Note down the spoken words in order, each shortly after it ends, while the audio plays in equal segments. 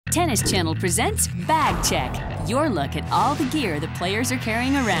Tennis Channel presents Bag Check, your look at all the gear the players are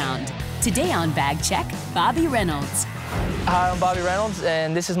carrying around. Today on Bag Check, Bobby Reynolds. Hi, I'm Bobby Reynolds,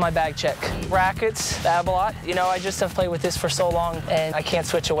 and this is my bag check. Rackets, Avalot. You know, I just have played with this for so long, and I can't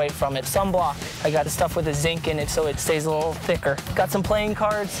switch away from it. Sunblock. I got the stuff with the zinc in it, so it stays a little thicker. Got some playing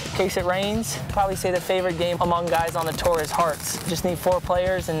cards in case it rains. Probably say the favorite game among guys on the tour is hearts. Just need 4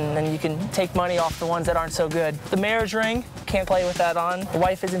 players, and then you can take money off the ones that aren't so good. The marriage ring, can't play with that on. The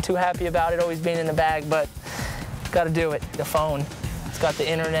wife isn't too happy about it always being in the bag, but got to do it. The phone. It's got the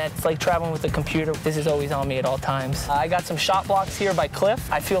internet. It's like traveling with a computer. This is always on me at all times. I got some shot blocks here by Cliff.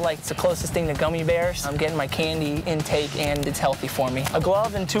 I feel like it's the closest thing to gummy bears. I'm getting my candy intake and it's healthy for me. A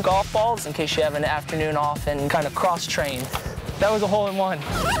glove and 2 golf balls in case you have an afternoon off and kind of cross-train. That was a hole-in-one.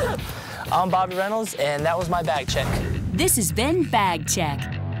 I'm Bobby Reynolds, and that was my bag check. This has been Bag Check.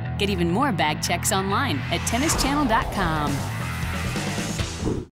 Get even more bag checks online at tennischannel.com.